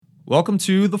Welcome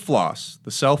to The Floss,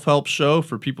 the self-help show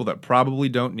for people that probably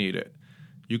don't need it.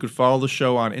 You could follow the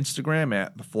show on Instagram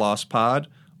at The Floss Pod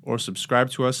or subscribe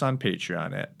to us on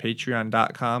Patreon at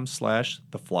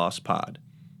patreon.com/theflosspod.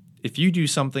 If you do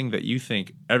something that you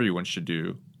think everyone should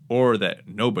do or that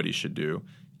nobody should do,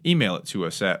 email it to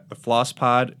us at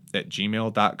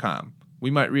theflosspod@gmail.com.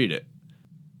 We might read it.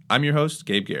 I'm your host,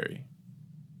 Gabe Gary.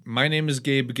 My name is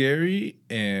Gabe Gary,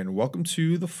 and welcome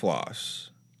to The Floss.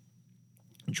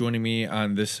 Joining me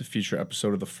on this feature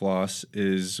episode of The Floss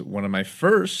is one of my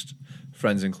first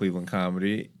friends in Cleveland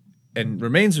comedy and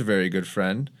remains a very good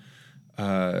friend,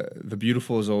 the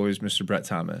beautiful, as always, Mr. Brett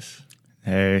Thomas.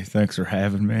 Hey, thanks for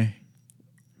having me.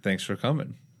 Thanks for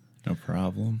coming. No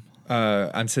problem.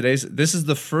 This is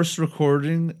the first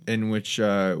recording in which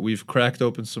we've cracked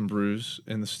open some brews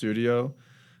in the studio.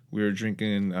 We were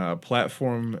drinking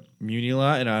Platform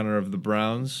Munila in honor of the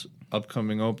Browns'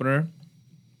 upcoming opener.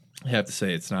 I have to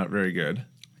say, it's not very good.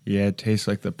 Yeah, it tastes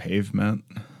like the pavement.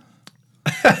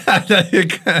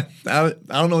 I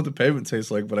don't know what the pavement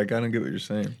tastes like, but I kind of get what you're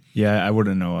saying. Yeah, I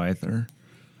wouldn't know either.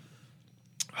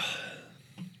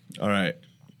 All right.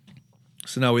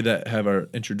 So now we have our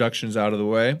introductions out of the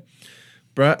way.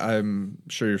 Brett, I'm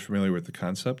sure you're familiar with the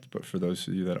concept, but for those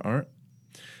of you that aren't,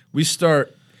 we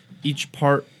start each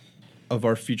part of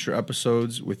our feature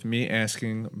episodes with me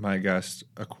asking my guest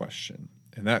a question.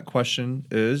 And that question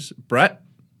is, Brett,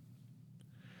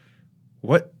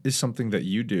 what is something that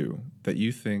you do that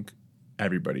you think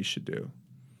everybody should do?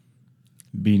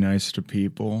 Be nice to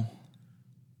people.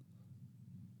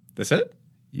 That's it?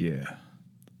 Yeah.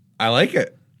 I like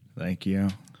it. Thank you.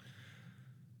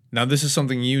 Now, this is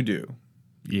something you do.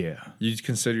 Yeah. You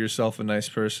consider yourself a nice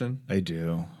person? I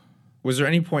do. Was there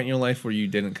any point in your life where you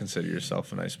didn't consider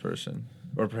yourself a nice person?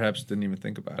 Or perhaps didn't even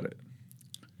think about it?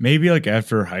 Maybe like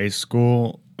after high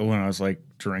school when I was like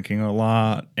drinking a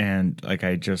lot and like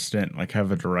I just didn't like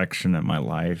have a direction in my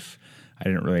life. I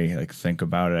didn't really like think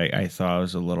about it. I thought I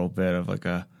was a little bit of like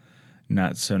a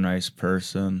not so nice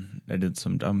person. I did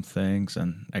some dumb things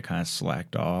and I kind of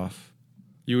slacked off.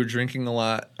 You were drinking a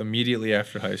lot immediately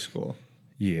after high school?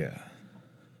 Yeah.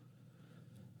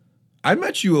 I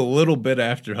met you a little bit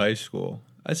after high school.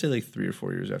 I'd say like 3 or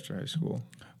 4 years after high school.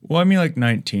 Well, I mean like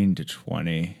 19 to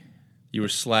 20. You were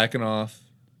slacking off.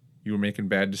 You were making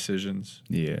bad decisions.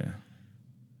 Yeah.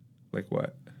 Like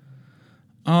what?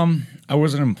 I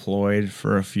wasn't employed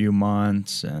for a few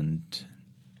months and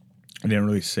I didn't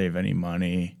really save any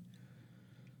money.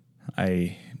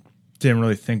 I didn't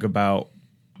really think about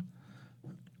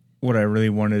what I really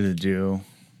wanted to do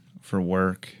for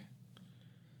work.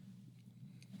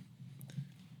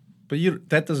 But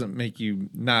that doesn't make you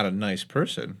not a nice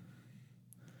person.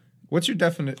 What's your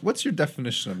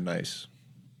definition of nice?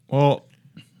 Well,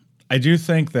 I do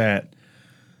think that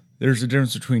there's a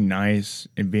difference between nice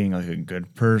and being like a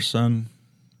good person.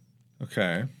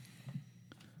 Okay.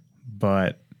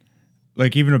 But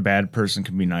like even a bad person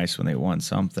can be nice when they want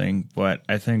something. But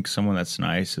I think someone that's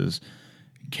nice is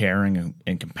caring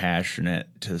and compassionate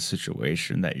to the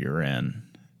situation that you're in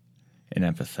and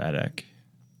empathetic.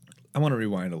 I want to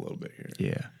rewind a little bit here.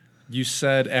 Yeah. You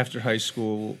said after high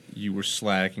school you were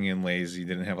slacking and lazy,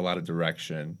 didn't have a lot of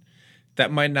direction.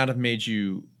 That might not have made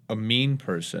you a mean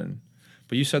person,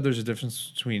 but you said there's a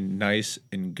difference between nice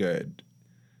and good.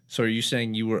 So are you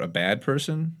saying you were a bad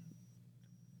person?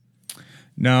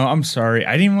 No, I'm sorry.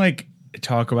 I didn't even like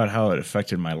talk about how it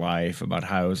affected my life, about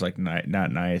how I was like not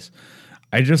nice.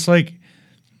 I just like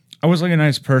I was like a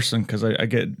nice person because I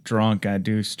get drunk and I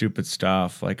do stupid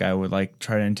stuff. Like I would like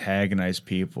try to antagonize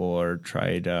people or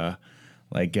try to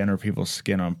like get under people's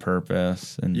skin on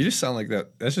purpose. And You just sound like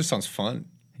that. That just sounds fun.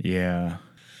 yeah,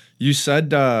 You said,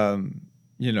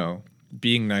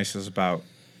 being nice is about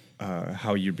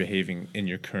how you're behaving in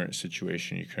your current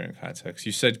situation, your current context.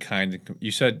 You said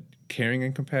you said caring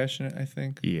and compassionate, I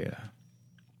think. yeah.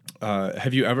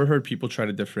 Have you ever heard people try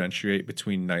to differentiate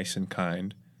between nice and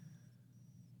kind?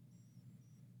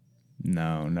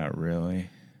 No, not really.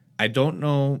 I don't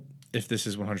know if this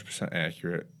is 100%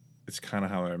 accurate. It's kind of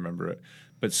how I remember it.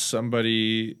 But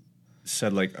somebody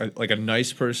said like a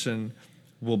nice person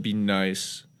will be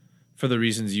nice for the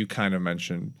reasons you kind of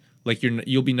mentioned. Like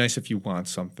you'll be nice if you want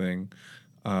something,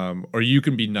 or you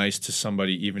can be nice to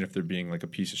somebody even if they're being like a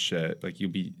piece of shit. Like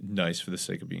you'll be nice for the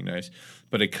sake of being nice.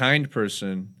 But a kind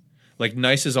person, like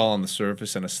nice is all on the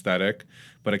surface and aesthetic,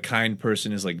 but a kind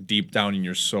person is like deep down in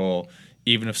your soul.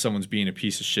 Even if someone's being a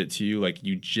piece of shit to you, like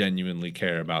you genuinely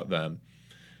care about them.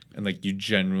 And like you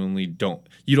genuinely don't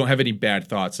have any bad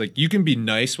thoughts. Like you can be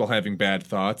nice while having bad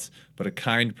thoughts, but a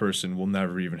kind person will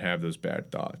never even have those bad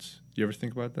thoughts. Do you ever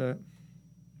think about that?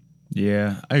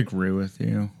 Yeah, I agree with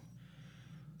you.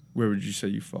 Where would you say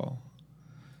you fall?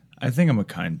 I think I'm a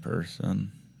kind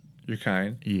person. You're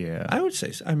kind? Yeah. I would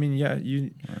say so. I mean, yeah,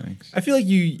 Thanks. I feel like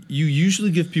you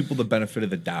usually give people the benefit of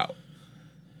the doubt,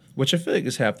 which I feel like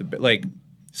is half the bit. Like,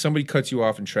 somebody cuts you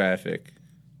off in traffic,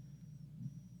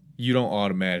 you don't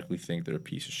automatically think they're a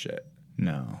piece of shit.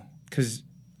 No. Because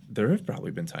there have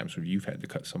probably been times where you've had to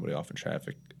cut somebody off in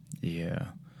traffic. Yeah.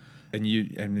 And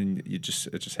then it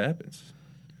just happens.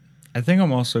 I think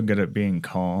I'm also good at being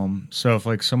calm. So if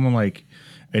like someone like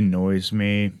annoys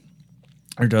me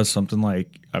or does something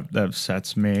like that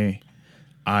upsets me,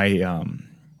 you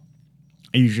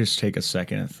just take a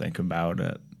second and think about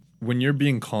it. When you're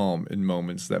being calm in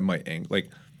moments that might like,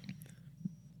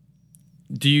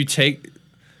 do you take?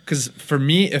 Because for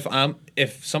me,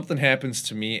 if something happens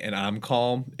to me and I'm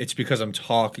calm, it's because I'm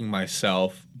talking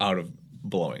myself out of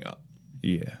blowing up.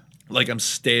 Yeah. Like I'm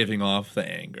staving off the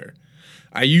anger.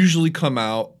 I usually come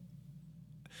out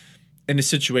in a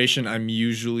situation. I'm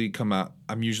usually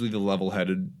the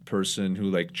level-headed person who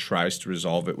like tries to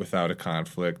resolve it without a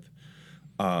conflict.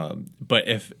 But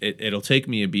if it'll take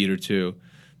me a beat or two,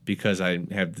 because I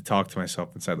have to talk to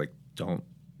myself inside, like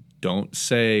don't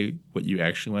say what you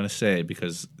actually want to say,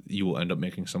 because you will end up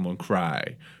making someone cry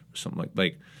or something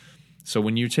like. So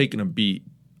when you're taking a beat,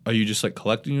 are you just like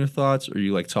collecting your thoughts, or are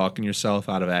you like talking yourself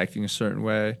out of acting a certain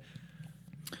way?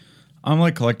 I'm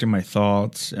like collecting my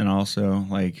thoughts and also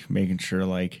like making sure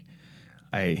like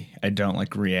I don't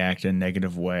like react in a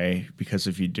negative way, because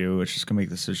if you do, it's just gonna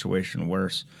make the situation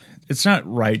worse. It's not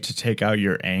right to take out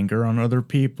your anger on other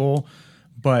people,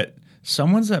 but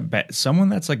someone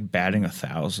that's like batting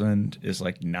 1,000 is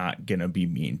like not gonna be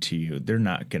mean to you. They're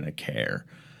not gonna care.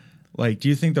 Like, do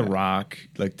you think The Rock,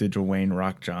 like the Dwayne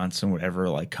Rock Johnson, would ever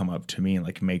like come up to me and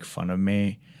like make fun of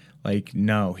me? Like,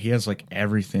 no, he has like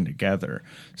everything together.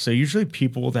 So usually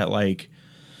people that like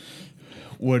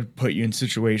would put you in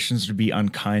situations to be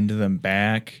unkind to them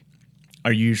back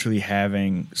are usually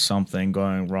having something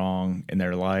going wrong in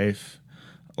their life.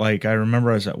 Like, I remember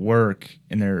I was at work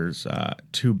and there's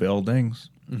 2 buildings,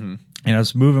 and I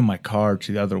was moving my car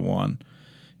to the other one,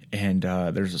 and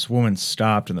there's this woman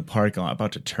stopped in the parking lot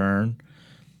about to turn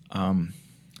to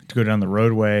go down the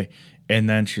roadway, and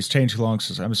then she's taking too long,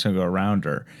 so I'm just gonna go around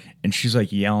her. And she's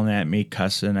like yelling at me,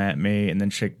 cussing at me, and then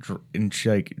she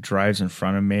like drives in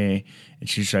front of me, and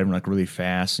she's driving like really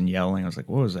fast and yelling. I was like,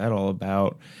 what was that all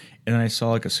about? And then I saw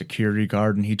like a security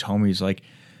guard, and he told me, he's like,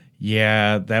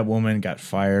 yeah, that woman got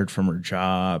fired from her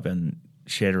job, and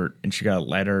she got a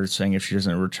letter saying if she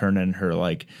doesn't return in her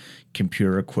like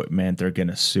computer equipment, they're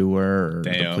gonna sue her, or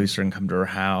the police are gonna come to her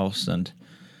house. And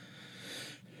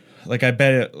like, I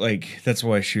bet it, like, that's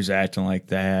why she was acting like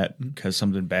that, because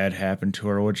something bad happened to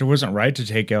her, which it wasn't right to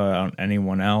take out on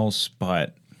anyone else,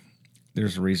 but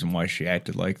there's a reason why she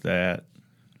acted like that.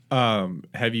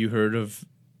 Have you heard of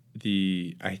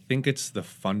I think it's the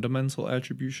fundamental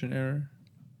attribution error?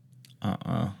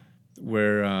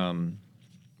 Where,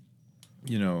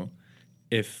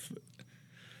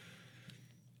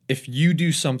 if you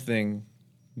do something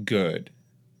good,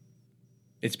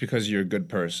 it's because you're a good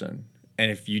person. And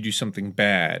if you do something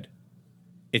bad,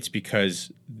 it's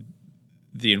because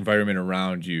the environment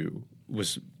around you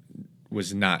was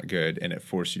not good and it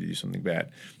forced you to do something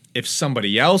bad. If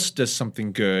somebody else does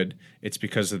something good, it's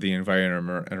because of the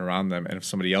environment around them. And if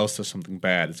somebody else does something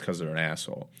bad, it's because they're an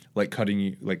asshole. Like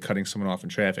cutting someone off in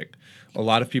traffic. A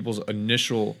lot of people's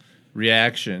initial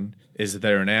reaction is that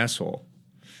they're an asshole.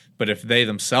 But if they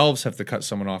themselves have to cut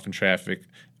someone off in traffic,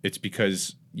 it's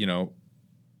because,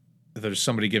 there's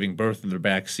somebody giving birth in their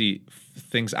back seat.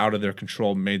 Things out of their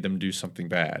control made them do something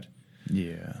bad.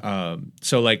 Yeah.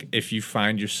 So, like, if you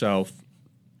find yourself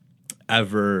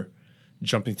ever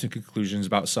jumping to conclusions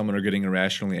about someone or getting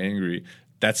irrationally angry,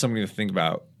 that's something to think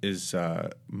about. Is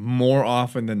more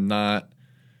often than not,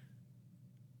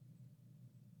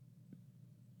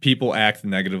 people act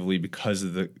negatively because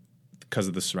of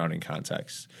the surrounding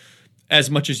context, as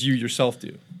much as you yourself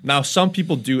do. Now, some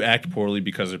people do act poorly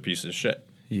because they're pieces of shit.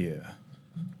 Yeah.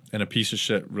 And a piece of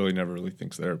shit really never really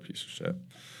thinks they're a piece of shit.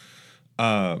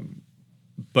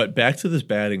 But back to this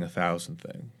batting 1,000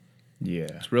 thing. Yeah.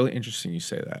 It's really interesting you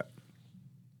say that.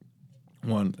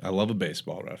 One, I love a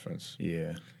baseball reference.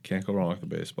 Yeah. Can't go wrong with a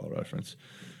baseball reference.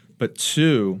 But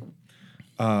 2,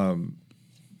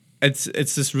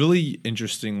 it's this really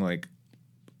interesting, like,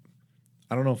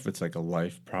 I don't know if it's like a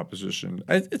life proposition.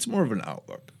 It's more of an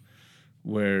outlook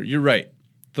where you're right.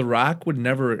 The Rock would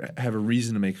never have a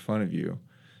reason to make fun of you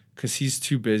because he's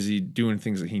too busy doing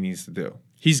things that he needs to do.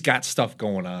 He's got stuff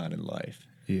going on in life.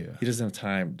 Yeah. He doesn't have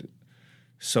time to.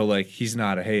 So, like, he's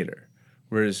not a hater.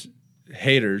 Whereas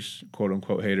haters, quote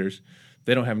unquote haters,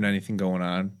 they don't have anything going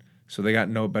on, so they got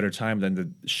no better time than to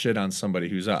shit on somebody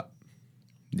who's up.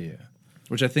 Yeah.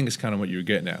 Which I think is kind of what you're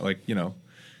getting at. Like, you know,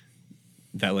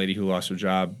 that lady who lost her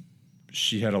job,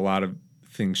 she had a lot of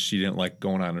things she didn't like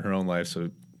going on in her own life, so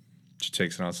she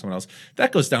takes it on someone else.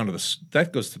 That goes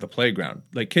to the playground.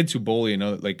 Like kids who bully,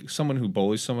 like someone who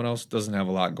bullies someone else doesn't have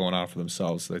a lot going on for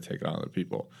themselves, so they take it on other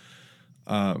people.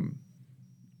 Do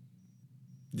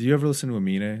you ever listen to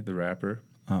Amine, the rapper?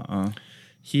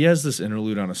 He has this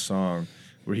interlude on a song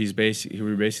where he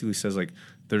basically says like,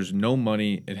 "There's no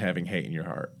money in having hate in your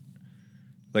heart."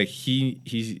 Like and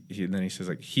then he says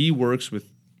like he works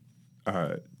with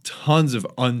tons of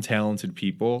untalented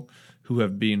people who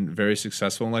have been very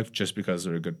successful in life just because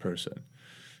they're a good person.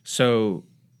 So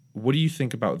what do you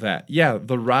think about that? Yeah,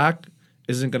 The Rock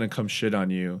isn't going to come shit on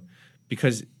you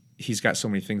because he's got so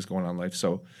many things going on in life.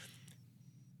 So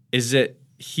is it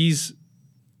he's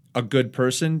a good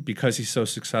person because he's so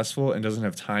successful and doesn't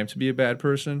have time to be a bad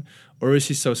person? Or is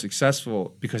he so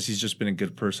successful because he's just been a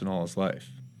good person all his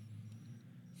life?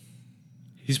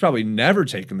 He's probably never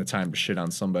taken the time to shit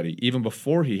on somebody, even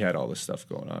before he had all this stuff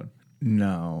going on.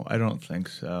 No, I don't think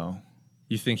so.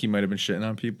 You think he might have been shitting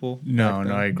on people? No,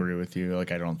 I agree with you.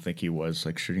 Like, I don't think he was,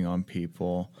 like, shitting on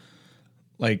people.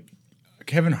 Like,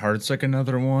 Kevin Hart's, like,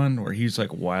 another one where he's,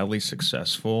 like, wildly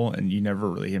successful, and you never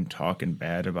really hear him talking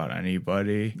bad about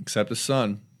anybody. Except his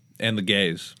son and the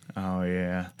gays. Oh,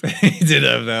 yeah. He did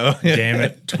have, though. Damn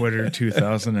it, Twitter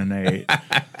 2008.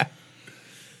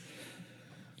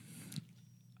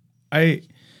 I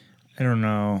don't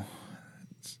know.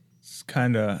 It's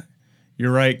kind of...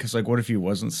 You're right, because, like, what if he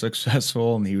wasn't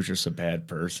successful and he was just a bad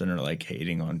person or, like,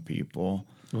 hating on people?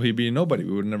 Well, he'd be a nobody.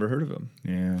 We would have never heard of him.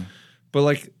 Yeah. But,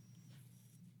 like,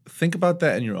 think about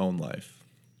that in your own life.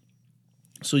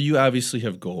 So you obviously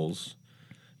have goals.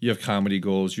 You have comedy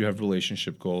goals. You have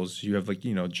relationship goals. You have, like,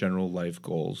 you know, general life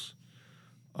goals.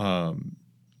 I'm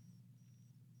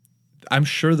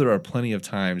sure there are plenty of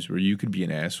times where you could be an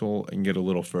asshole and get a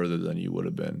little further than you would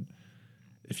have been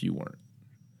if you weren't.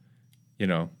 You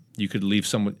know? You could leave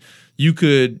someone, you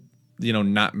could, you know,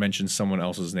 not mention someone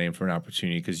else's name for an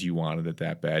opportunity because you wanted it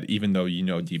that bad, even though you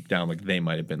know deep down, like, they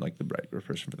might have been, like, the right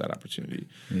person for that opportunity.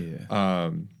 Yeah.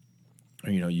 Or,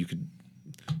 you know, you could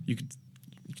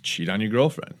cheat on your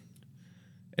girlfriend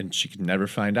and she could never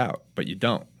find out, but you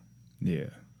don't.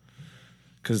 Yeah.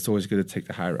 Because it's always good to take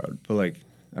the high road. But, like,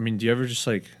 I mean, do you ever just,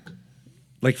 like,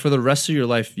 for the rest of your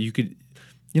life, you could,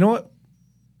 you know what?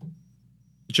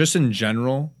 Just in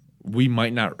general, we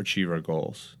might not achieve our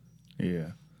goals.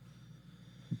 Yeah.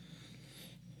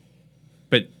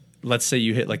 But let's say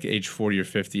you hit like age 40 or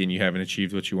 50 and you haven't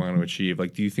achieved what you want to achieve.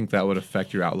 Like, do you think that would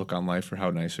affect your outlook on life or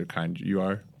how nice or kind you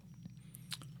are?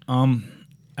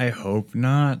 I hope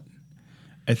not.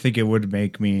 I think it would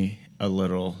make me a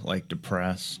little, like,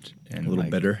 depressed and a little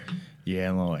like, bitter.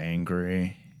 Yeah, a little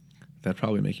angry. That'd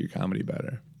probably make your comedy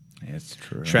better. It's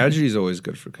true. Tragedy is always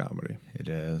good for comedy. It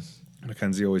is.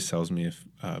 Mackenzie always tells me if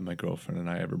my girlfriend and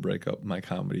I ever break up, my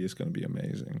comedy is going to be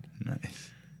amazing. Nice.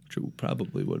 Which it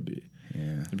probably would be.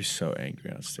 Yeah. I'd be so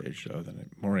angry on stage, though,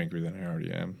 more angry than I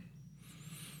already am.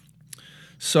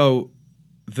 So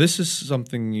this is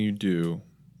something you do,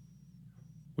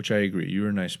 which I agree. You're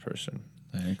a nice person.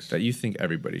 Thanks. That you think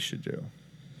everybody should do.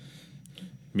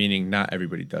 Meaning not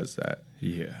everybody does that.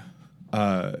 Yeah.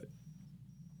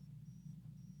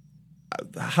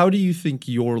 How do you think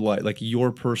your life, like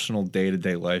your personal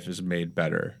day-to-day life, is made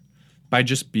better by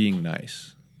just being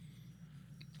nice?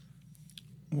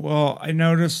 Well, I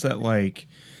noticed that, like,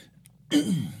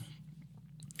 a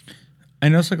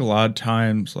lot of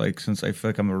times, like, since I feel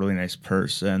like I'm a really nice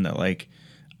person, that, like,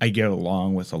 I get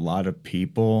along with a lot of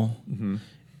people. Mm-hmm.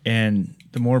 And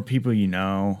the more people you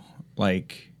know,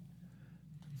 like,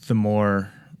 the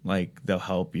more, like, they'll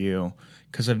help you.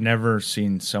 Because I've never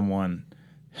seen someone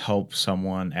help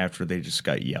someone after they just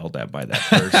got yelled at by that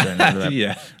person.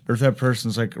 Yeah. Or if that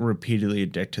person's, like, repeatedly a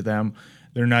dick to them,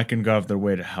 they're not going to go out of their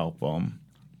way to help them.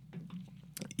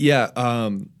 Yeah.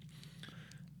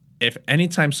 If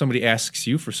anytime somebody asks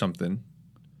you for something,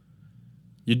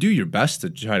 you do your best to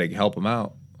try to help them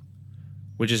out,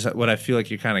 which is what I feel like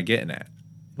you're kind of getting at.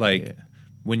 Like, Yeah.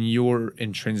 when you're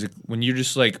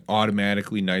just, like,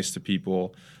 automatically nice to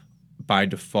people by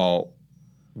default,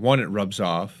 one, it rubs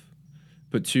off.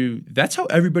 But two, that's how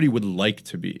everybody would like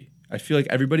to be. I feel like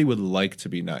everybody would like to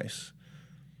be nice.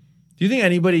 Do you think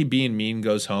anybody being mean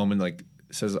goes home and, like,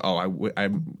 says, "Oh, I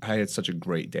had such a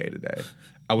great day today.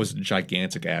 I was a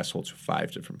gigantic asshole to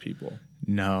 5 different people"?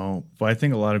 No, but I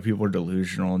think a lot of people are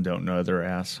delusional and don't know they're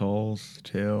assholes,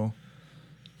 too.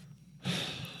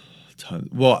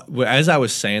 Well, as I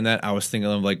was saying that, I was thinking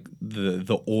of like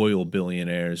the oil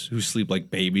billionaires who sleep like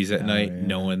babies at night,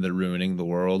 knowing they're ruining the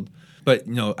world. But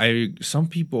some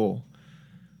people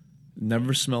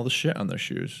never smell the shit on their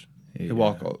shoes. Yeah. They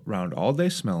walk around all day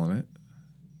smelling it,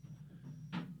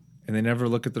 and they never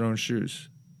look at their own shoes.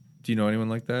 Do you know anyone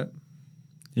like that?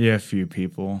 Yeah, a few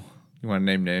people. You want to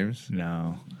name names?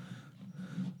 No.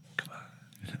 Come on.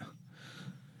 No.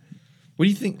 What do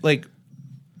you think? Like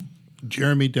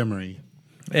Jeremy Demery.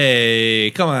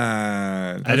 Hey, come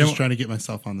on! I was just trying to get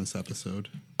myself on this episode.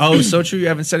 Oh, so true. You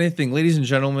haven't said anything, ladies and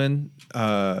gentlemen.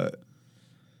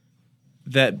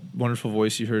 That wonderful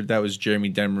voice you heard, that was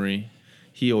Jeremy Demery.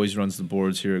 He always runs the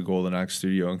boards here at Golden Ox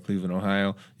Studio in Cleveland,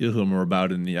 Ohio. You'll hear more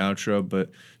about it in the outro, but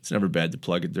it's never bad to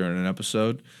plug it during an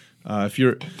episode. If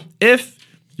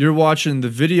you're watching the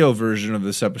video version of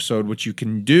this episode, which you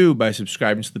can do by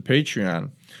subscribing to the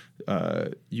Patreon,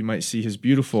 you might see his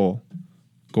beautiful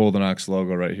Golden Ox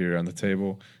logo right here on the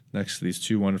table next to these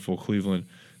two wonderful Cleveland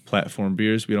platform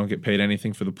beers. We don't get paid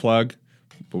anything for the plug,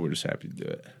 but we're just happy to do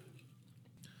it.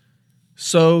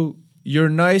 So you're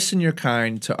nice and you're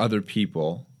kind to other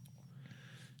people.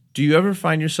 Do you ever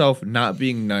find yourself not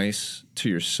being nice to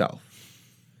yourself?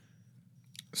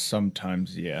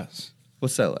 Sometimes, yes.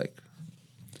 What's that like?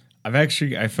 I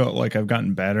felt like I've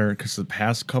gotten better because the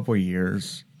past couple of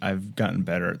years, I've gotten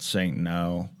better at saying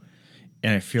no.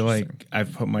 And I feel like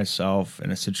I've put myself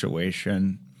in a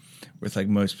situation with like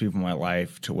most people in my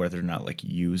life to where they're not like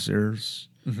users.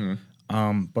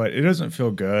 Mm-hmm. But it doesn't feel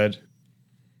good.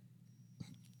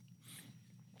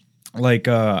 Like,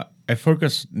 I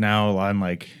focus now on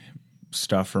like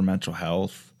stuff for mental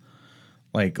health.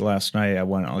 Like last night I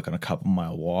went like on a couple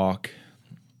mile walk.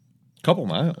 Couple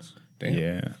miles? Damn.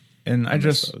 Yeah. And I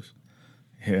just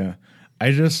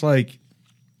like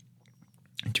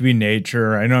to be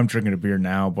nature. I know I'm drinking a beer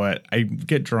now, but I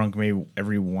get drunk maybe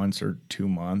every once or 2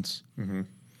 months. Mm-hmm.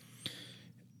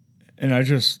 And I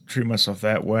just treat myself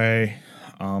that way.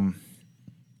 I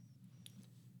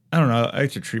don't know. I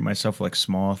like to treat myself like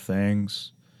small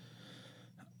things.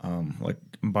 Like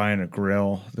I'm buying a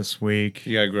grill this week.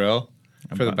 You got a grill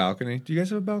for the balcony? Do you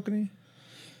guys have a balcony?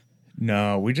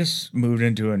 No, we just moved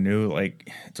into a new,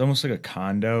 like, it's almost like a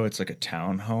condo. It's like a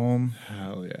townhome.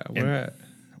 Hell yeah. Where at?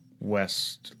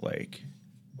 Westlake.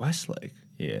 Westlake?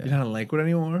 Yeah. You're not in Lakewood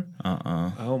anymore?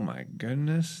 Oh my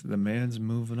goodness. The man's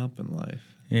moving up in life.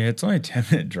 Yeah, it's only a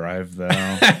 10-minute drive, though.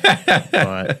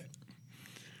 But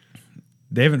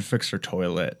they haven't fixed their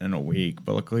toilet in a week,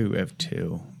 but luckily we have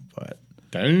 2. But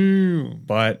damn.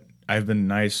 But I've been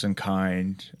nice and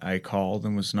kind. I called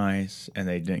and was nice, and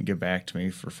they didn't get back to me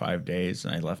for 5 days,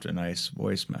 and I left a nice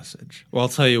voice message. Well, I'll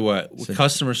tell you what. With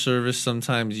customer service,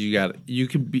 sometimes you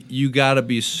gotta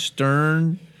be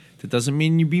stern. That doesn't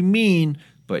mean you be mean,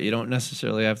 but you don't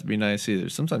necessarily have to be nice either.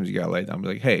 Sometimes you gotta lay down and be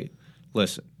like, hey,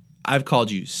 listen, I've called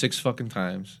you 6 fucking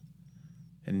times,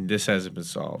 and this hasn't been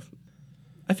solved.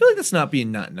 I feel like that's not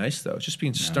being not nice, though. It's just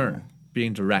being stern,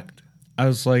 being direct. I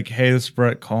was like, hey, this is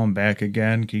Brett calling back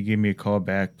again. Can you give me a call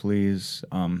back, please?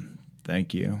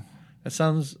 Thank you. That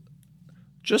sounds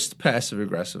just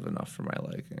passive-aggressive enough for my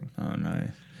liking. Oh, nice.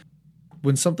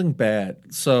 When something bad,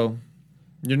 so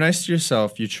you're nice to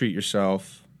yourself, you treat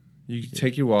yourself, you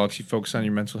take your walks, you focus on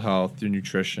your mental health, your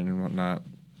nutrition, and whatnot.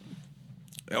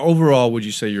 Overall, would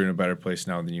you say you're in a better place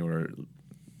now than you were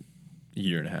a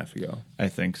year and a half ago? I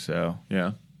think so.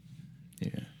 Yeah?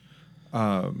 Yeah.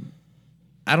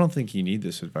 I don't think you need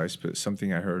this advice, but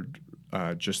something I heard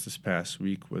just this past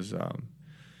week was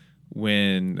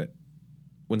when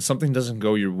something doesn't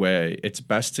go your way, it's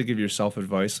best to give yourself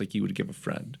advice like you would give a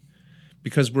friend.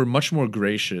 Because we're much more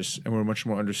gracious and we're much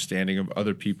more understanding of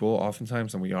other people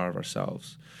oftentimes than we are of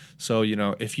ourselves. So,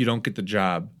 if you don't get the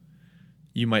job,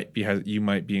 you might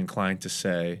be inclined to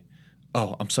say,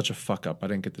 oh, I'm such a fuck up, I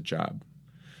didn't get the job.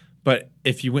 But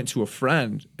if you went to a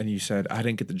friend and you said, I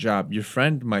didn't get the job, your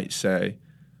friend might say,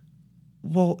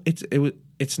 well,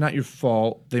 it's not your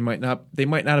fault. They might not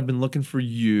have been looking for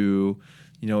you.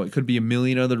 It could be a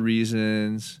million other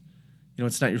reasons.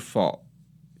 It's not your fault.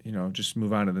 Just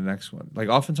move on to the next one. Like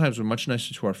oftentimes we're much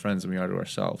nicer to our friends than we are to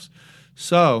ourselves.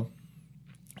 So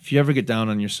if you ever get down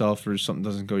on yourself or something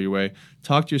doesn't go your way,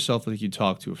 talk to yourself like you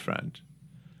talk to a friend.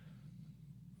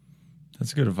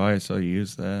 That's good advice. I'll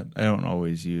use that. I don't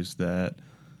always use that.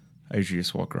 I usually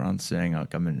just walk around saying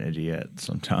like I'm an idiot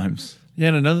sometimes. Yeah,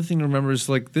 and another thing to remember is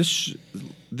like this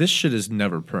shit is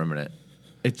never permanent.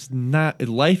 It's not.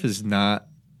 Life is not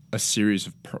a series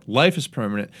of. Life is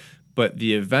permanent, but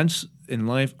the events in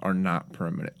life are not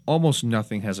permanent. Almost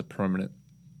nothing has a permanent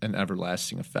and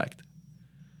everlasting effect.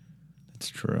 It's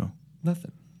true.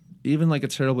 Nothing. even like a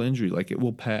terrible injury, like it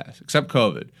will pass. Except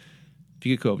COVID. If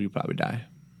you get COVID, you'll probably die.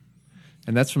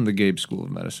 And that's from the Gabe School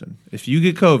of Medicine. If you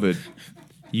get COVID,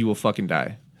 you will fucking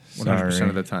die 100%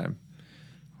 of the time.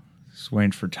 Just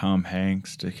waiting for Tom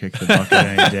Hanks to kick the bucket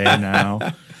any day now.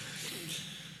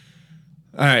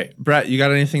 All right, Brett, you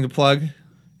got anything to plug?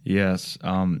 Yes.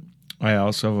 I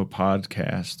also have a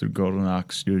podcast through Golden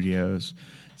Ox Studios.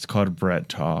 It's called Brett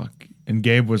Talk. And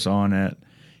Gabe was on it.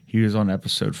 He was on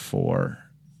episode 4.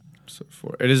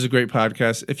 It is a great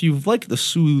podcast. If you've liked the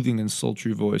soothing and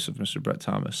sultry voice of Mr. Brett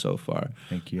Thomas so far,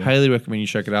 thank you. Highly recommend you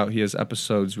check it out. He has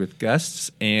episodes with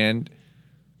guests and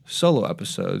solo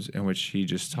episodes in which he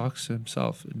just talks to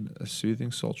himself in a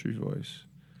soothing, sultry voice.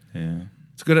 Yeah.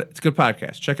 It's good. It's a good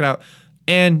podcast. Check it out.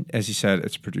 And as he said,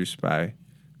 it's produced by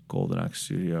Golden Ox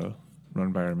Studio,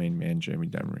 run by our main man, Jeremy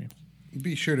Demery.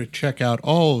 Be sure to check out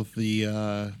all of the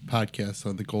podcasts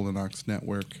on the Golden Ox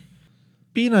Network.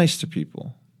 Be nice to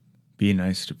people. Be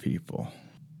nice to people.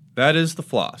 That is The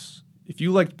Floss. If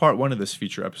you liked part 1 of this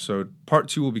feature episode, part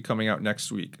 2 will be coming out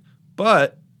next week.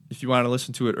 But if you want to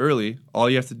listen to it early, all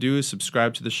you have to do is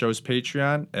subscribe to the show's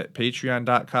Patreon at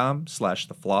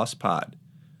patreon.com/theflosspod.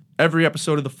 Every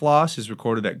episode of The Floss is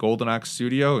recorded at Golden Ox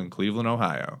Studio in Cleveland,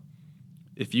 Ohio.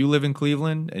 If you live in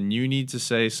Cleveland and you need to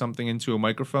say something into a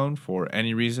microphone for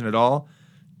any reason at all,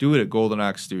 do it at Golden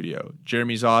Ox Studio.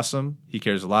 Jeremy's awesome. He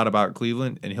cares a lot about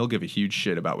Cleveland, and he'll give a huge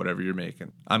shit about whatever you're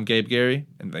making. I'm Gabe Gary,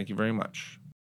 and thank you very much.